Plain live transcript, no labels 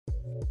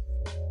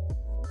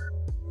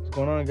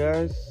going on,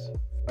 guys?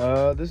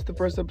 This is the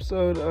first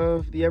episode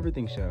of The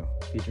Everything Show,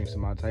 featuring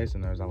some odd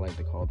Tyson, or as I like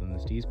to call them, the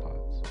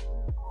STEEZPods.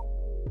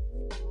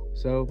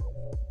 So,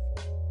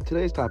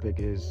 today's topic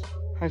is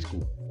high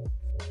school,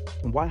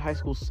 and why high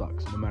school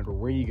sucks. No matter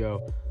where you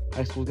go,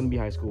 high school is going to be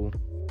high school,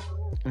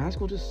 and high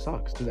school just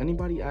sucks. Does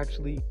anybody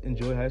actually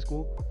enjoy high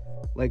school,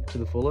 like, to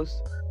the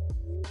fullest?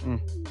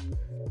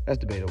 That's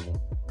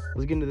debatable.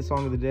 Let's get into the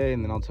song of the day,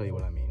 and then I'll tell you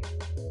what I mean.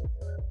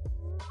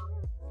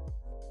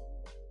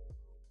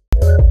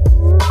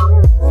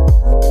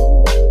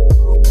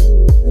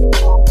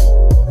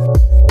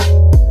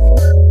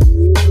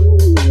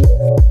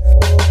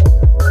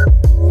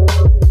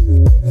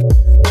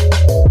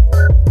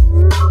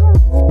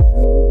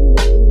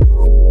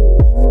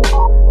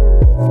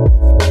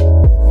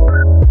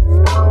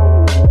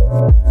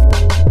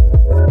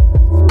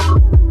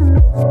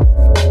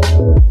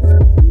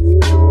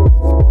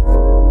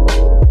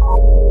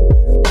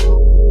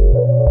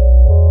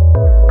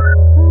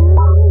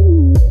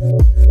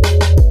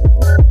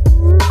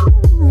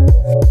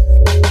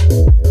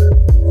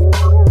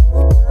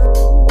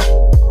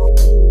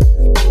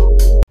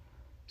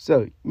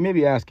 So, you may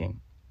be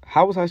asking,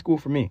 how was high school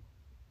for me?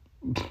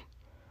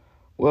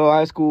 Well,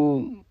 high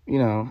school,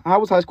 how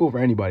was high school for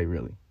anybody,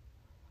 really?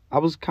 I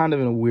was kind of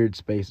in a weird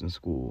space in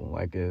school,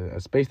 like a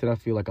space that I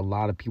feel like a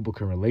lot of people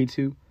can relate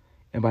to.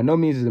 And by no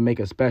means does it make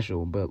us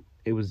special, but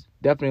it was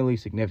definitely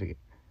significant.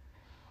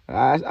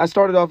 I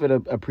started off at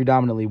a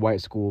predominantly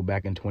white school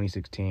back in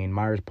 2016,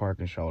 Myers Park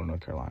in Charlotte, North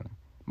Carolina,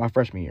 my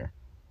freshman year.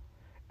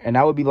 And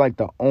I would be like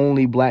the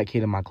only black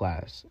kid in my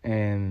class.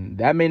 And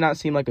that may not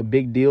seem like a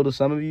big deal to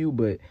some of you,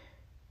 but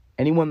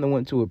anyone that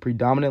went to a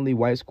predominantly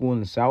white school in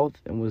the South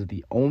and was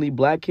the only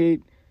black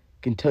kid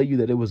can tell you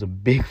that it was a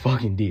big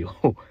fucking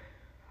deal.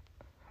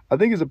 I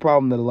think it's a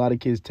problem that a lot of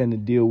kids tend to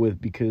deal with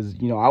because,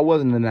 I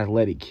wasn't an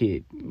athletic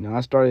kid.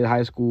 I started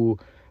high school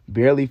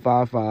barely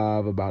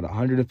 5'5", about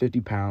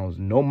 150 pounds,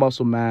 no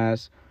muscle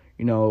mass,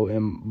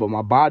 but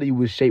my body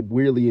was shaped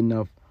weirdly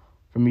enough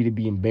for me to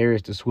be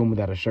embarrassed to swim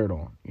without a shirt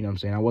on. You know what I'm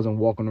saying? I wasn't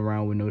walking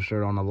around with no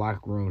shirt on, the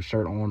locker room,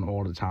 shirt on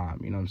all the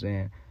time. You know what I'm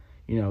saying?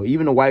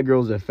 Even the white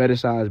girls that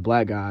fetishize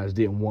black guys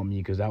didn't want me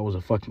because I was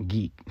a fucking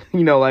geek.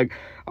 I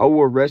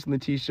wore wrestling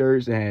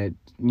t-shirts and had,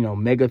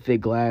 mega thick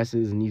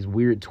glasses and these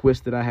weird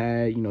twists that I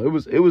had.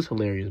 It was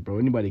hilarious, bro.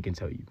 Anybody can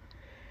tell you.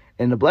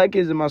 And the black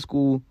kids in my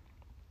school,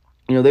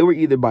 they were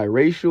either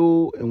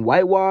biracial and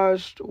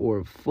whitewashed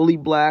or fully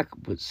black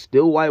but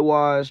still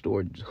whitewashed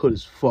or hood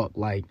as fuck.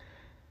 Like,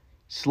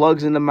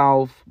 slugs in the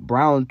mouth,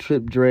 brown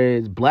trip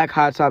dreads, black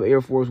hot top Air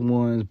Force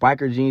Ones,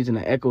 biker jeans, and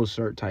an Echo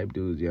shirt type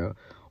dudes, yo.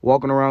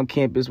 Walking around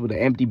campus with an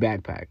empty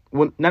backpack.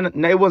 Well, no,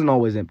 it wasn't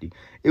always empty.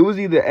 It was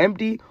either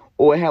empty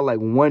or it had like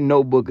one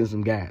notebook and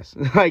some gas.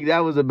 Like, that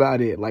was about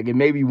it. Like, it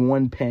may be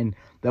one pen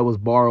that was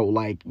borrowed,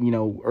 like,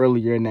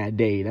 earlier in that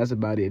day. That's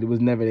about it. It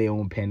was never their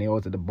own pen. They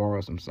always had to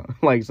borrow something,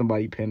 like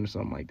somebody's pen or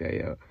something like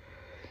that,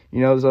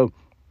 yo. So...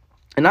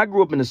 And I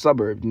grew up in the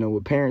suburbs,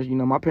 with parents,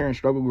 my parents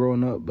struggled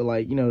growing up, but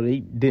they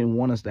didn't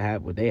want us to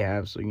have what they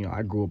have. So,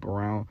 I grew up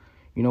around,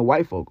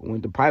 white folk. I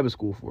went to private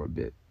school for a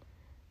bit,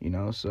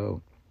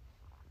 So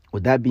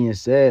with that being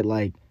said,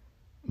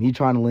 me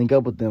trying to link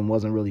up with them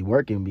wasn't really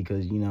working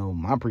because,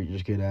 my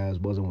preacher's kid ass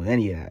wasn't with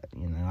any of that.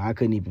 I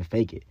couldn't even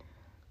fake it.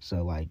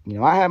 So, I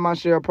had my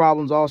share of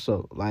problems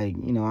also. I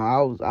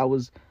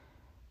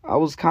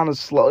was kind of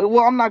slow.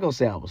 Well, I'm not going to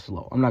say I was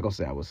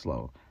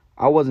slow.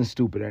 I wasn't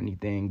stupid or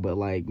anything, but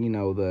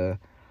the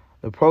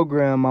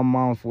program my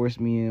mom forced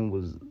me in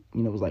was,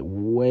 was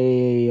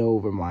way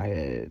over my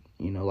head.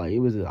 It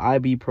was an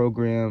IB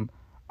program.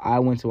 I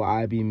went to an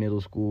IB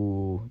middle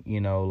school, it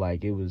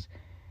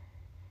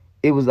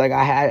was like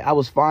I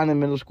was fine in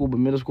middle school, but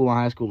middle school and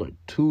high school are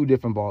two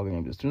different ball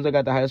games. As soon as I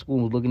got to high school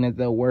and was looking at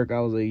that work, I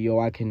was like, yo,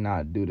 I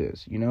cannot do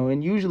this,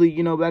 And usually,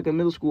 back in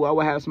middle school, I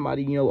would have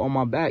somebody, on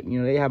my back,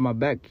 they had my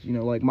back,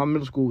 my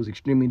middle school was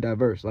extremely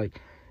diverse,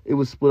 it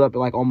was split up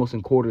almost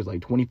in quarters,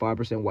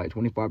 25% white,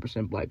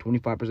 25% black,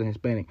 25%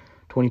 Hispanic,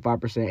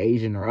 25%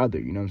 Asian or other,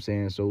 you know what I'm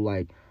saying? So,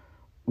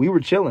 we were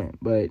chilling.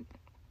 But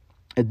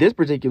at this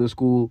particular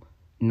school,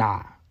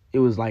 nah. It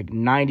was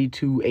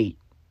 92-8.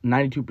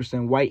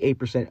 92% white,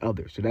 8%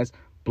 other. So that's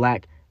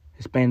black,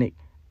 Hispanic,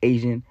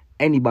 Asian,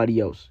 anybody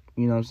else.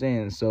 You know what I'm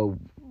saying? So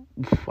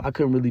I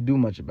couldn't really do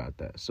much about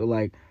that. So,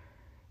 and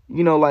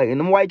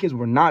them white kids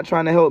were not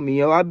trying to help me,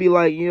 yo. I'd be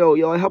like, yo,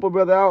 help a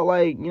brother out.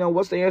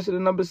 What's the answer to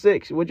number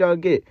 6? What y'all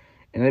get?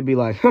 And they'd be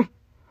like,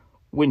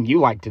 wouldn't you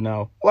like to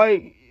know?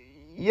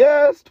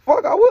 Yes,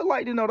 fuck, I would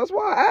like to know. That's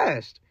why I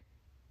asked.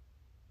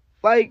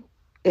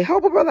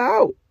 Help a brother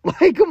out.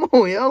 Come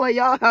on, yo.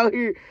 Y'all out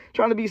here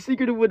trying to be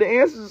secretive with the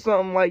answers or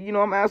something.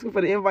 I'm asking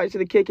for the invite to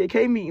the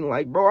KKK meeting.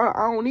 Bro,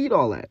 I don't need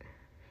all that.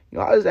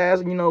 I just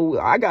asked,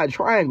 I got a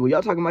triangle.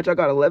 Y'all talking about y'all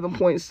got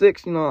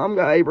 11.6. I'm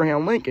got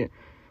Abraham Lincoln.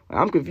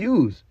 I'm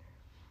confused,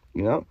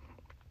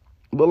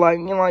 But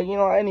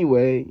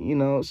anyway,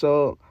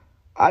 so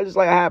I just,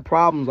 I had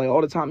problems,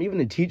 all the time. Even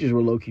the teachers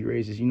were low-key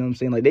racist, you know what I'm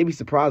saying? They be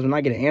surprised when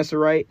I get an answer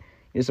right.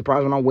 They're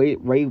surprised when I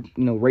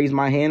raise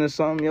my hand or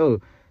something. Yo,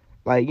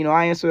 Like,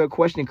 I answer a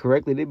question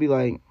correctly, they'd be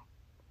like,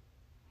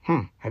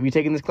 have you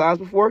taken this class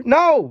before?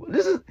 No,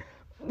 this is,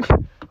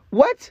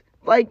 what?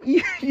 Like,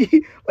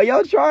 like,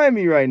 y'all trying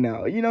me right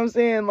now. You know what I'm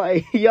saying?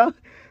 Like, y'all,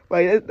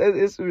 like,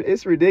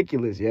 it's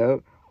ridiculous,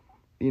 yo.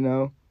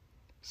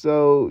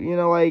 So,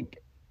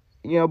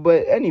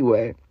 but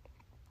anyway,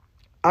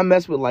 I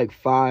messed with like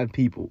 5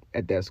 people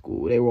at that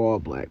school. They were all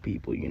black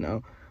people,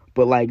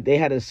 but like they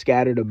had us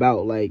scattered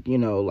about, like,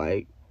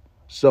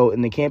 so,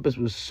 and the campus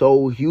was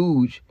so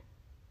huge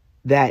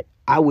that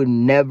I would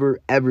never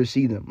ever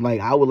see them.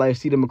 Like, I would like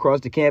see them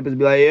across the campus,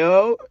 be like,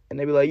 yo, and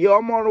they'd be like, yo,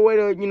 I'm on the way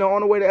to,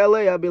 on the way to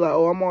LA. I'd be like,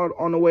 oh, I'm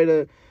on the way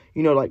to,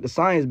 like the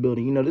science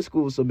building. This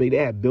school was so big, they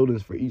had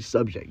buildings for each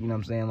subject. You know what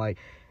I'm saying? Like,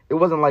 it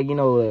wasn't like,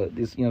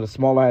 the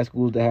smaller high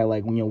schools that had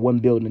like, one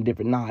building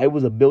different. Nah, it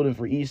was a building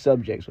for each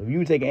subject. So if you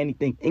were taking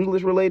anything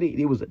English related,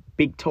 it was a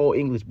big, tall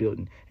English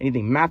building.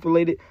 Anything math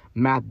related,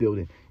 math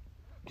building.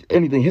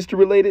 Anything history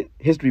related,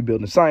 history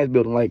building, science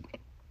building. Like,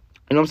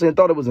 you know what I'm saying?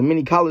 Thought it was a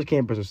mini college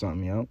campus or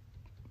something,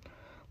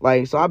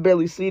 Like, so I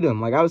barely see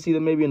them. Like, I would see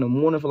them maybe in the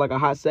morning for like a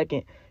hot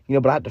second,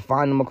 but I had to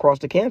find them across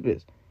the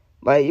campus.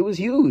 Like, it was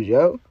huge,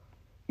 yo.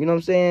 You know what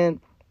I'm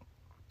saying?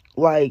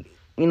 Like,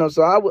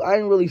 so I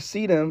didn't really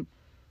see them.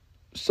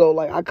 So,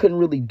 like, I couldn't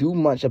really do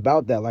much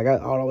about that. Like,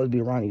 I'd always be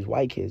around these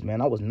white kids,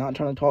 man. I was not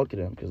trying to talk to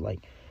them because,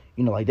 like,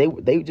 like,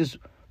 they just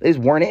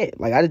weren't it.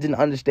 Like, I just didn't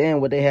understand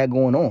what they had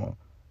going on.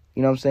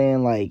 You know what I'm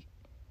saying? Like,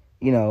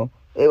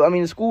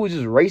 the school was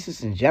just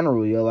racist in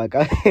general, yo. Like,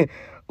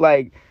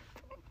 like,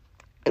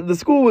 the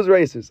school was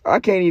racist. I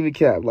can't even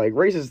cap. Like,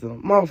 racist to the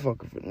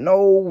motherfucker for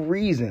no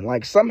reason.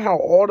 Like, somehow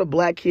all the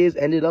black kids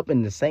ended up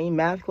in the same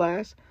math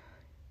class.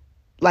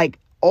 Like,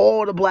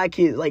 all the black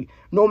kids, like,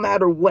 no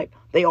matter what,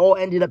 they all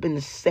ended up in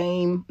the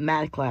same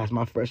math class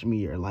my freshman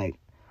year. Like,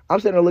 I'm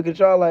sitting there looking at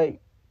y'all like,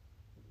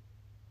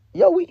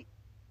 yo,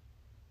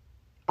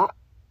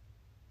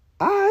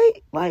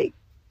 like,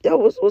 yo,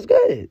 what's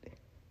good?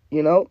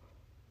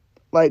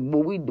 Like, but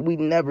we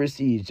never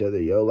see each other,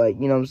 yo. Like,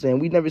 you know what I'm saying?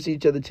 We never see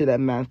each other to that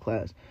math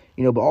class.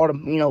 But all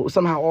the,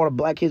 somehow all the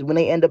black kids, when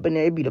they end up in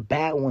there, it'd be the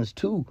bad ones,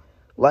 too.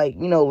 Like,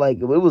 like,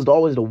 it was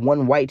always the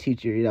one white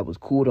teacher that was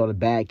cool with all the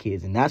bad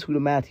kids, and that's who the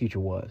math teacher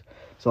was.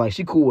 So, like,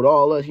 she cool with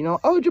all us,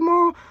 oh,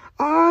 Jamal,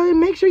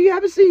 make sure you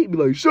have a seat. Be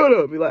like, shut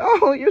up. Be like,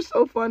 oh, you're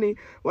so funny.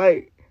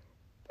 Like,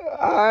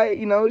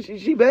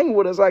 she banging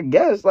with us, I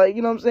guess. Like,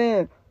 you know what I'm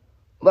saying?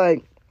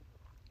 Like,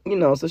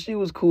 so she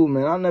was cool,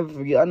 man. I'll never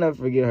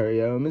forget her,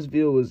 yo. Miss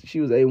Veal she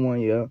was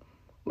A1, yo.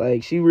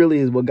 Like, she really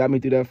is what got me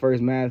through that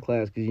first math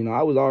class, because,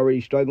 I was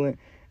already struggling,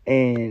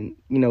 and,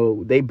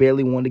 they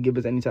barely wanted to give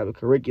us any type of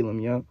curriculum,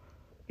 yo.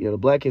 The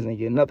black kids ain't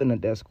getting nothing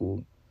at that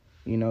school,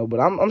 but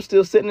I'm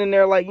still sitting in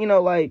there, like,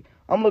 like,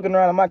 I'm looking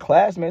around at my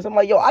classmates. I'm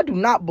like, yo, I do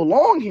not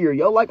belong here,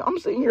 yo. Like, I'm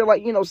sitting here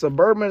like,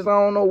 suburbans,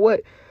 I don't know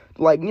what.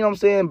 Like, you know what I'm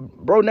saying?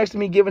 Bro next to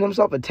me giving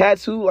himself a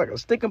tattoo, like a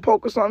stick and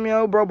poke or something,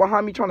 yo. Bro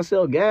behind me trying to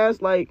sell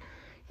gas, like,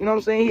 you know what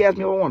I'm saying? He asked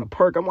me if I want a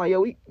perk. I'm like,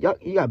 yo, you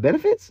got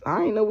benefits?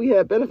 I ain't know we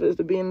had benefits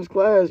to be in this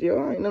class, yo.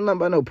 I ain't know nothing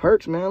about no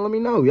perks, man. Let me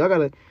know. Y'all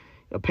got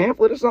a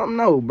pamphlet or something?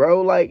 No,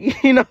 bro. Like,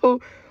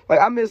 like,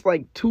 I missed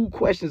like 2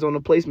 questions on the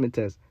placement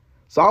test.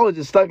 So I was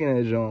just stuck in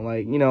that joint.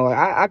 Like, like,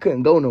 I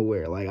couldn't go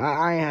nowhere. Like,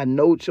 I ain't had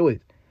no choice.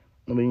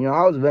 I mean,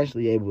 I was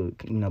eventually able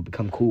to,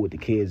 become cool with the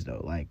kids,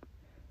 though. Like,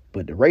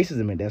 but the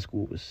racism at that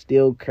school was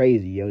still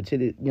crazy, yo. To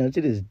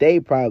this day,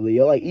 probably,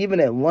 yo. Like,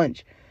 even at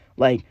lunch,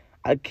 like,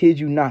 I kid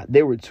you not,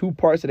 there were 2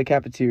 parts of the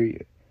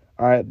cafeteria.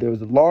 All right, there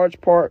was a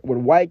large part where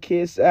the white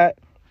kids sat,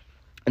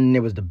 and then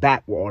there was the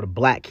back where all the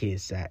black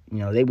kids sat.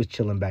 They was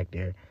chilling back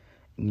there.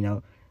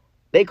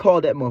 They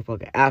called that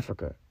motherfucker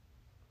Africa.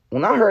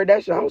 When I heard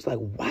that shit, I was like,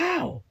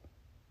 wow.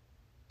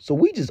 So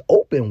we just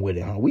open with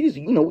it, huh? We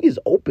just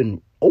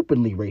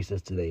openly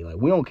racist today. Like,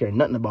 we don't care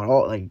nothing about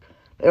all, like,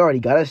 they already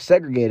got us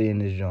segregated in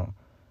this joint.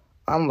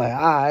 I'm like,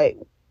 all right,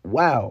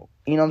 wow.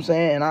 You know what I'm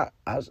saying? And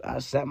I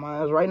sat my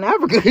ass right in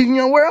Africa.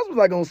 Where else was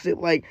I going to sit?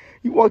 Like,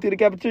 you walk through the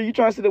cafeteria, you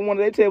try to sit at one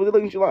of their tables, they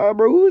looking at you like,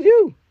 bro, who's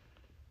you?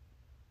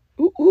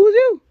 Who's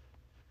you?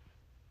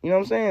 You know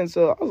what I'm saying?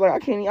 So I was like,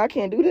 I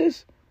can't do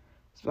this.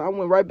 So I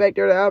went right back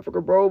there to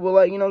Africa, bro. But,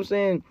 like, you know what I'm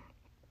saying?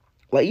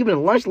 Like, even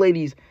the lunch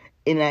ladies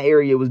in that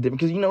area was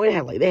different. Because,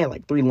 they had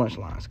like 3 lunch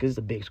lines because it's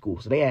a big school.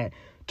 So they had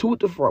 2 at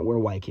the front where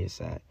the white kids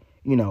sat,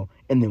 and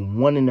then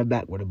 1 in the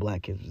back where the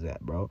black kids was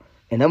at, bro.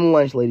 And them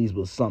lunch ladies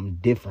was something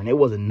different. It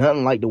wasn't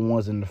nothing like the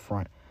ones in the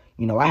front.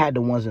 I had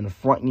the ones in the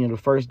front, the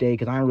first day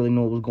because I didn't really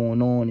know what was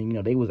going on.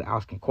 And, they was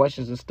asking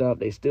questions and stuff.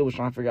 They still was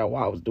trying to figure out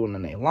what I was doing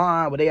in their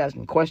line. But they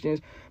asking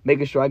questions,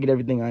 making sure I get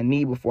everything I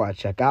need before I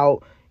check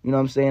out. You know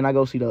what I'm saying? I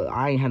go see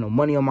I ain't had no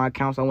money on my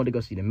account, so I went to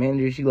go see the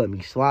manager. She let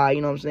me slide,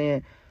 you know what I'm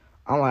saying?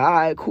 I'm like, all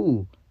right,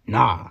 cool.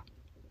 Nah.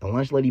 The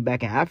lunch lady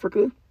back in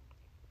Africa,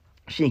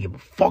 she didn't give a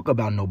fuck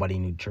about nobody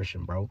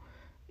nutrition, bro.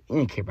 She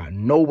didn't care about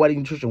nobody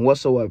nutrition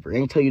whatsoever.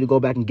 Ain't tell you to go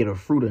back and get a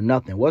fruit or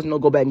nothing. Wasn't no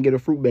go back and get a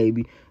fruit,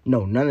 baby.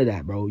 No, none of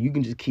that, bro. You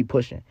can just keep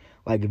pushing.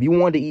 Like, if you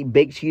wanted to eat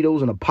baked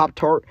Cheetos and a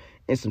Pop-Tart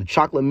and some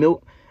chocolate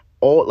milk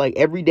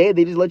every day,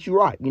 they just let you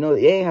rock. You know,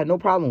 they ain't had no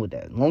problem with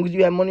that. As long as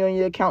you have money on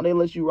your account, they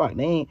let you rock.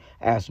 They ain't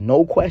ask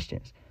no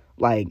questions.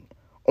 Like,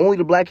 only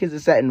the black kids that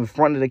sat in the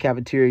front of the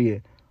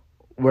cafeteria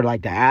were,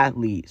 like, the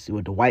athletes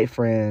with the white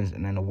friends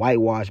and then the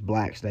whitewashed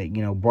blacks that,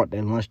 you know, brought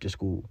their lunch to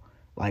school.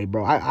 Like,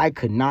 bro, I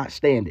could not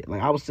stand it.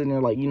 Like, I was sitting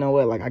there like, you know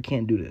what? Like, I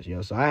can't do this,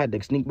 yo. So I had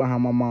to sneak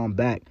behind my mom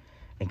back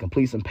and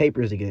complete some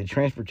papers to get it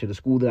transferred to the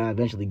school that I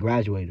eventually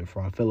graduated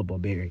from, Philip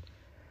O'Berry.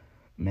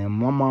 Man,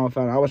 my mom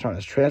found out I was trying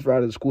to transfer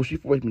out of the school she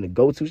forced me to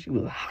go to. She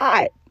was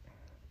hot.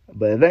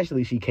 But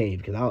eventually she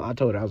caved because I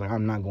told her, I was like,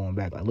 I'm not going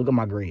back. Like, look at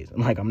my grades.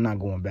 I'm like, I'm not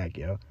going back,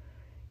 yo.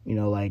 You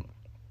know, like,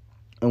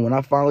 and when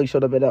I finally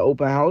showed up at that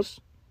open house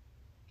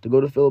to go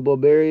to Philip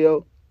O'Berry,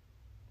 yo,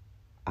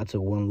 I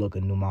took one look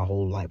and knew my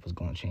whole life was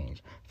going to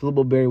change. Philip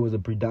O'Berry is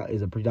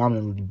a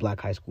predominantly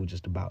black high school,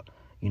 just about.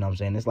 You know what I'm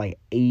saying? It's like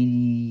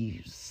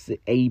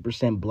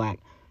 80% black,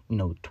 you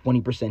know,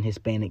 20%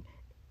 Hispanic,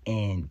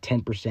 and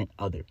 10%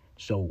 other.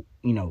 So,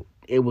 you know,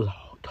 it was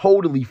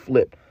totally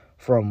flipped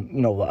from,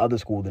 you know, the other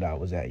school that I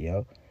was at,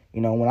 yo.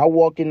 You know, when I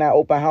walked in that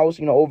open house,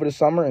 you know, over the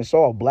summer and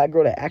saw a black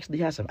girl that actually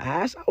had some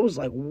ass, I was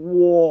like,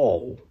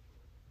 whoa.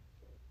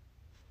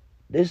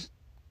 This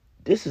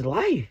is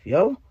life,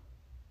 yo.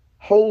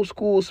 Whole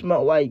school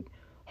smelled like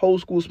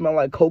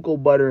cocoa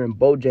butter and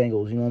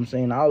Bojangles, you know what I'm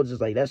saying? I was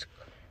just like, that's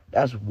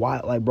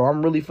wild. Like, bro,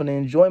 I'm really finna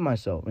enjoy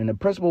myself. And the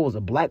principal was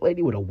a black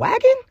lady with a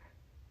wagon?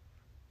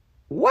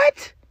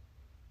 What?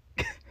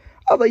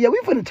 I was like, yeah, we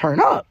finna turn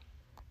up.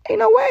 Ain't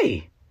no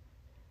way.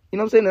 You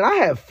know what I'm saying? And I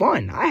had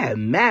fun. I had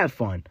mad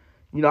fun.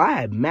 You know, I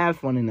had mad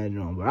fun in that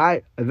joint. But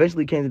I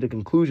eventually came to the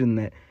conclusion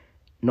that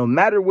no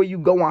matter where you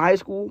go in high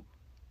school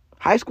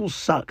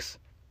sucks.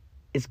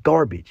 It's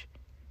garbage.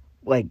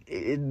 Like,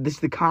 this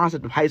the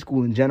concept of high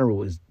school in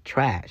general is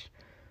trash.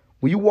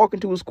 When you walk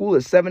into a school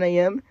at 7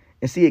 a.m.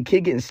 and see a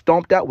kid getting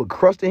stomped out with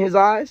crust in his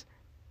eyes,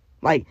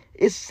 like,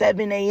 it's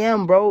 7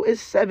 a.m., bro.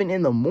 It's 7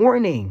 in the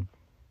morning.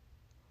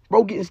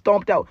 Bro getting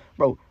stomped out.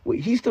 Bro,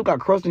 he still got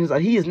crust in his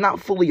eyes. He is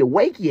not fully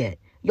awake yet.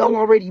 Y'all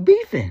already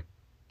beefing.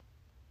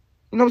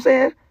 You know what I'm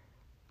saying?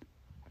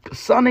 The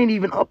sun ain't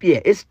even up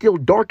yet. It's still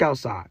dark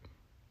outside.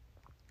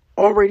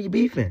 Already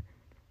beefing.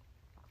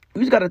 You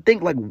just got to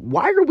think, like,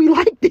 why are we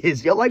like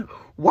this? Yo, like,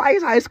 why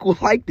is high school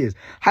like this?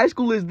 High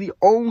school is the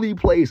only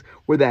place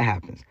where that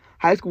happens.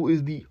 High school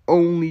is the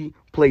only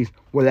place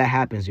where that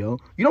happens, yo.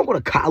 You don't go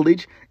to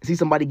college and see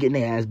somebody getting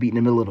their ass beat in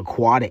the middle of the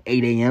quad at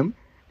 8 a.m.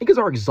 Niggas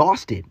are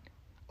exhausted,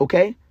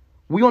 okay?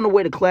 We on the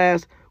way to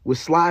class with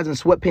slides and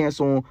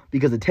sweatpants on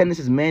because attendance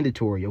is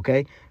mandatory,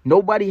 okay?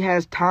 Nobody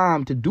has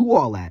time to do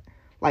all that.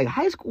 Like,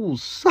 high school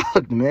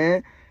sucked,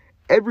 man.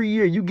 Every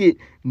year you get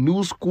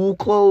new school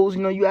clothes.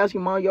 You know, you ask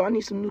your mom, yo, I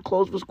need some new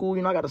clothes for school.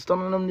 You know, I got to stun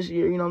on them this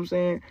year. You know what I'm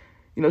saying?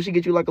 You know, she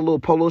get you like a little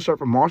polo shirt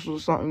from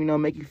Marshalls or something, you know,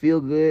 make you feel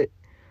good.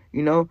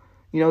 You know,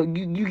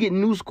 you get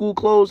new school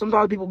clothes.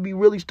 Sometimes people be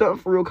really stunting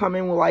for real, come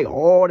in with like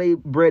all they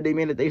bread they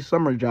made at their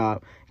summer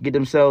job, get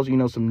themselves, you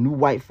know, some new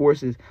white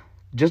forces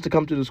just to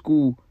come to the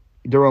school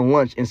during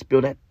lunch and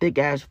spill that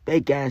thick-ass,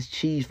 fake-ass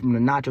cheese from the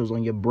nachos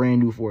on your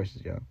brand new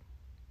forces, yo.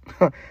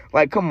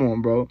 Like, come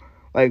on, bro.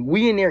 Like,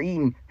 we in there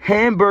eating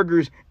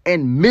hamburgers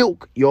and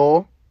milk,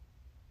 y'all.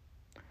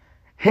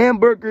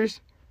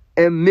 Hamburgers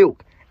and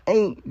milk.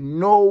 Ain't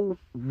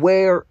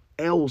nowhere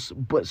else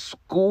but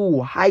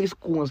school, high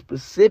school in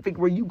specific,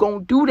 where you gonna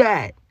do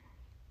that.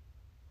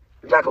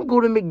 You're not gonna go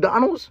to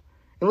McDonald's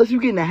unless you're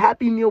getting a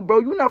Happy Meal, bro.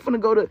 You're not gonna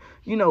go to,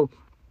 you know,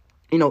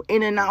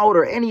 In-N-Out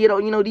or any of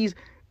those, you know, these,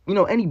 you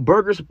know, any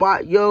burger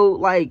spot, yo.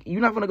 Like,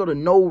 you're not gonna go to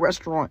no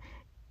restaurant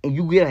and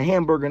you get a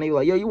hamburger and they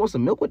like, yo, you want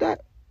some milk with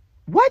that?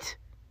 What?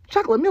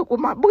 Chocolate milk with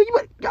my, boy, you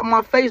got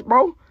my face,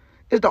 bro.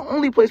 It's the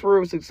only place where it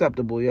was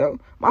acceptable, yo.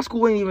 My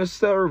school ain't even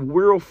serve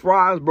real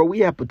fries, bro. We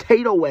have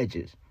potato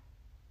wedges.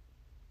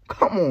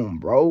 Come on,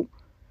 bro.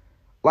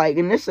 Like,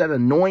 and this that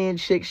annoying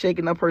chick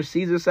shaking up her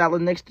Caesar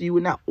salad next to you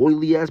in that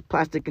oily-ass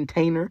plastic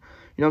container.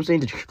 You know what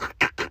I'm saying?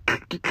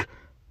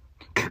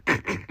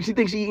 She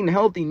thinks she eating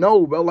healthy.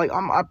 No, bro. Like,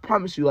 I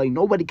promise you, like,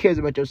 nobody cares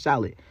about your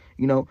salad.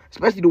 You know,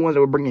 especially the ones that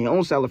were bringing their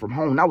own salad from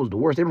home. That was the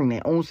worst. They bring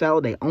their own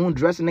salad, their own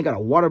dressing. They got a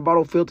water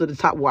bottle filled to the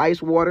top with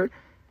ice water.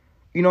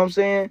 You know what I'm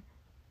saying?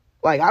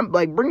 Like, I'm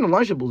like, bring the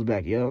Lunchables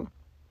back, yo.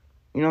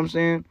 You know what I'm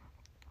saying?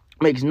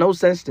 Makes no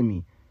sense to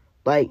me.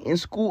 Like, in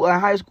school, in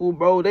high school,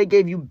 bro, they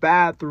gave you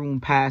bathroom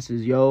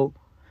passes, yo.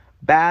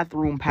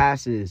 Bathroom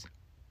passes.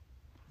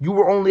 You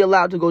were only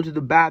allowed to go to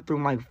the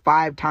bathroom like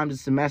 5 times a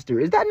semester.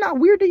 Is that not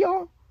weird to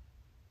y'all?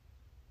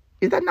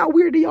 Is that not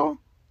weird to y'all?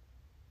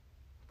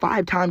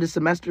 5 times a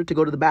semester to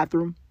go to the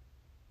bathroom?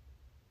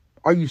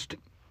 Are you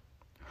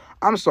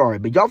I'm sorry,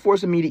 but y'all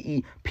forcing me to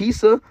eat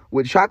pizza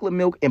with chocolate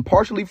milk and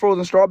partially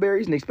frozen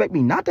strawberries and expect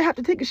me not to have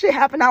to take a shit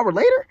half an hour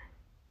later?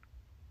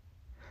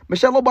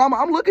 Michelle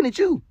Obama, I'm looking at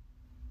you.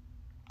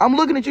 I'm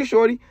looking at you,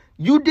 shorty.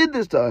 You did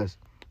this to us.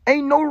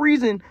 Ain't no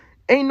reason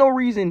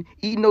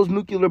eating those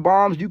nuclear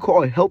bombs you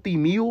call healthy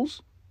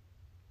meals.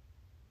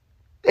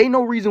 Ain't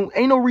no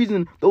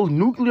reason those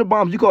nuclear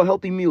bombs you call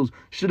healthy meals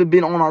should have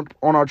been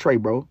on our tray,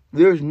 bro.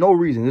 There's no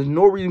reason. There's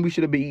no reason we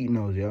should have been eating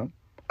those, yo.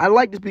 I'd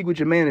like to speak with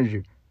your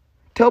manager.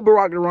 Tell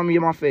Barack to run me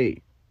in my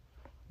fade.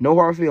 No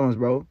hard feelings,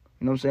 bro. You know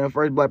what I'm saying?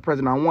 First black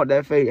president, I want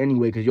that fade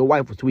anyway because your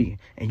wife was tweaking.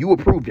 And you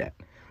approved that.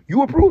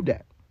 You approved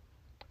that.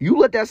 You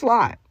let that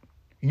slide.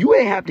 You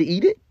ain't have to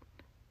eat it.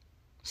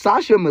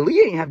 Sasha and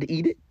Malia ain't have to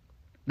eat it.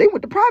 They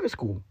went to private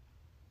school.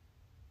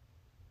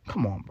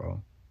 Come on,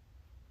 bro.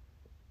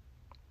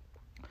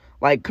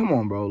 Like, come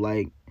on, bro.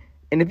 Like,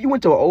 and if you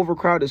went to an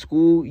overcrowded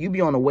school, you be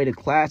on the way to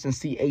class and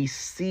see a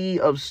sea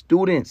of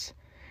students.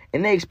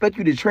 And they expect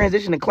you to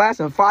transition to class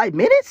in 5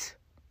 minutes?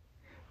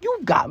 You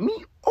got me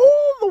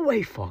all the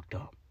way fucked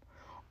up.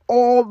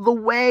 All the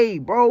way,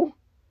 bro.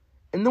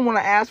 And then when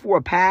I ask for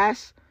a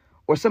pass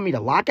or send me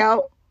to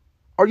lockout,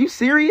 are you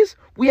serious?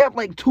 We have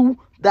like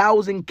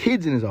 2,000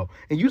 kids in this though.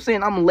 And you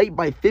saying I'm late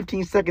by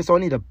 15 seconds, so I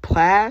need a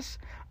pass?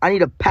 I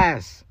need a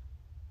pass.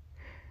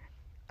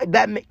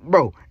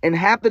 Bro, and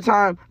half the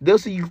time they'll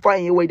see you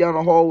fighting your way down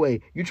the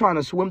hallway. You trying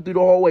to swim through the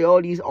hallway.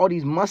 All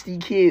these musty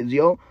kids,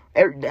 yo.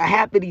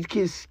 Half of these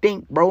kids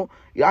stink, bro.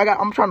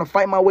 I'm trying to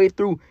fight my way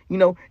through, you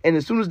know. And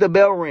as soon as the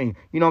bell ring,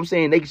 you know what I'm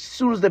saying? As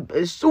soon as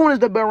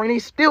the bell ring, they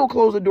still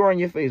close the door in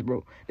your face,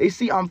 bro. They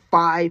see I'm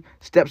 5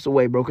 steps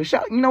away, bro. Cause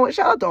you know what?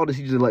 Shout out to all the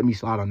teachers that let me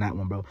slide on that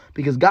one, bro.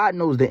 Because God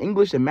knows the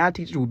English and math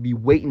teachers would be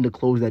waiting to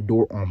close that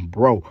door on,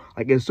 bro.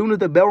 Like as soon as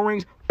the bell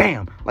rings,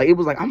 bam. Like it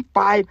was like I'm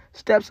 5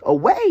 steps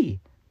away.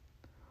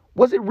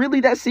 Was it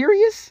really that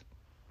serious?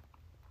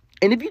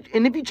 And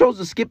if you chose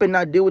to skip and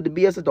not deal with the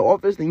BS at the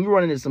office, then you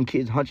run into some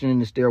kids hunching in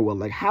the stairwell.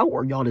 Like, how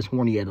are y'all this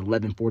horny at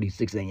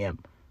 11:46 a.m.?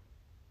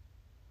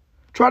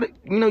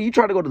 You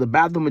try to go to the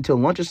bathroom until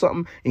lunch or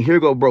something, and here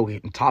go, bro,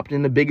 getting topped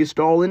in the biggest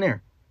stall in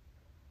there.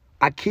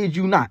 I kid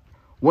you not.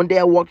 One day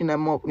I walked in that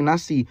mall and I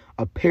see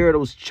a pair of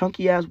those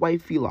chunky ass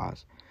white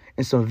felines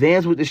and some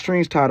Vans with the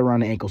strings tied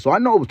around the ankle. So I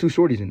know it was 2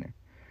 shorties in there.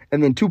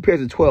 And then 2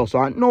 pairs of 12. So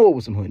I know it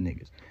was some hood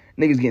niggas.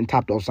 Niggas getting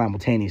topped off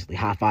simultaneously,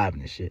 high-fiving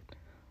and shit.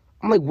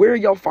 I'm like, where are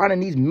y'all finding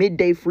these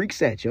midday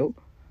freaks at, yo?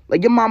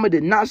 Like, your mama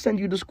did not send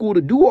you to school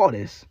to do all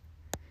this.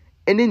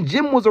 And then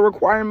gym was a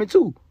requirement,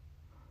 too.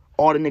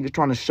 All the niggas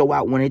trying to show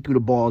out when they threw the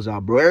balls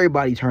out, bro.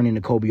 Everybody turning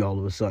into Kobe all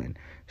of a sudden.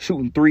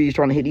 Shooting threes,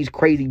 trying to hit these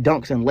crazy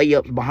dunks and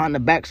layups behind the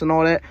backs and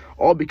all that.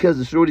 All because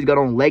the shorties got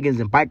on leggings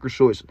and biker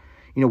shorts,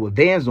 you know, with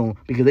Vans on.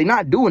 Because they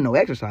not doing no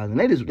exercising.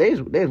 They just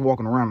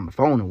walking around on the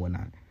phone and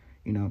whatnot,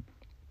 you know.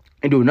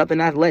 And doing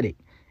nothing athletic.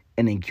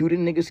 And then cue the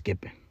nigga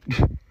skipping.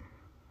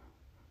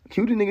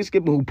 Cue the nigga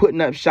skipping who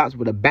putting up shots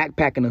with a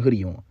backpack and a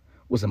hoodie on.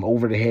 With some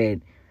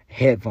over-the-head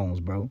headphones,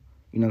 bro.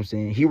 You know what I'm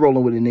saying? He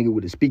rolling with a nigga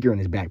with a speaker in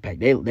his backpack.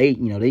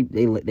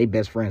 They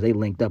best friends. They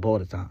linked up all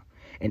the time.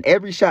 And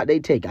every shot they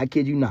take, I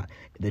kid you not,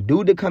 the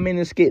dude that come in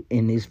and skip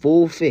in his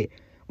full fit,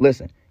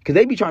 listen, because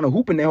they be trying to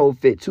hoop in their whole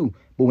fit too.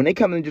 But when they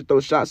come in and just throw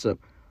shots up,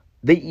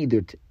 they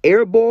either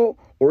airball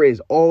or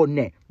it's all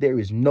net. There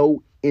is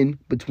no in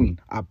between.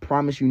 I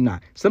promise you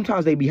not.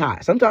 Sometimes they be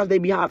hot. Sometimes they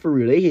be hot for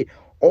real. They hit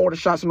all the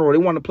shots in a row. They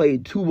want to play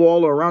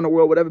 2-ball or around the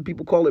world, whatever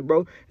people call it,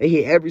 bro. They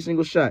hit every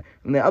single shot.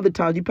 And then other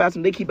times you pass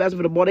them, they keep asking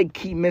for the ball. They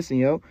keep missing,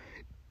 yo.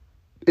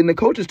 And the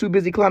coach is too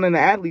busy clowning the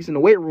athletes in the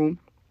weight room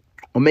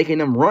or making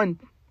them run,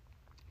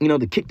 you know,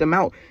 to kick them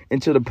out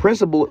until the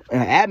principal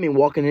and admin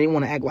walk in and they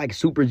want to act like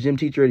super gym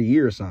teacher of the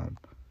year or something.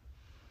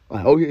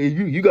 Like, oh, yeah,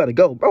 you got to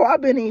go. Bro,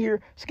 I've been in here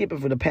skipping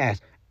for the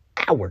past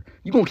hour.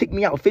 You going to kick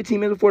me out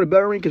 15 minutes before the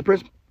bell ring? Because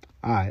principal...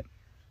 All right.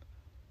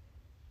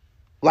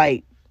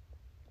 Like,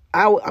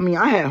 I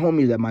had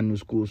homies at my new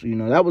school, so, you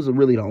know, that was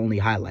really the only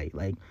highlight.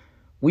 Like,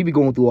 we be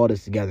going through all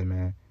this together,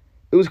 man.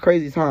 It was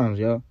crazy times,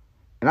 yo.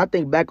 And I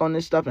think back on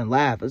this stuff and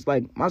laugh. It's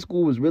like, my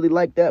school was really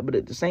like that, but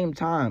at the same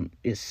time,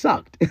 it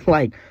sucked.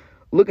 Like,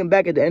 looking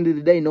back at the end of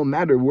the day, no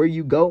matter where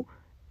you go,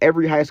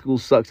 every high school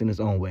sucks in its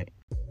own way.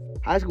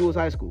 High school is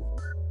high school.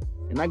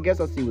 And I guess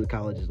I'll see what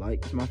college is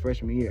like. It's my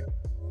freshman year.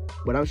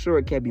 But I'm sure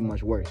it can't be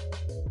much worse.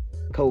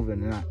 COVID or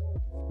not.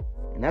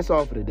 And that's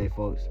all for today,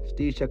 folks.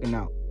 Steve's checking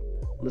out.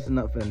 Listen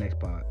up for the next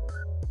pod.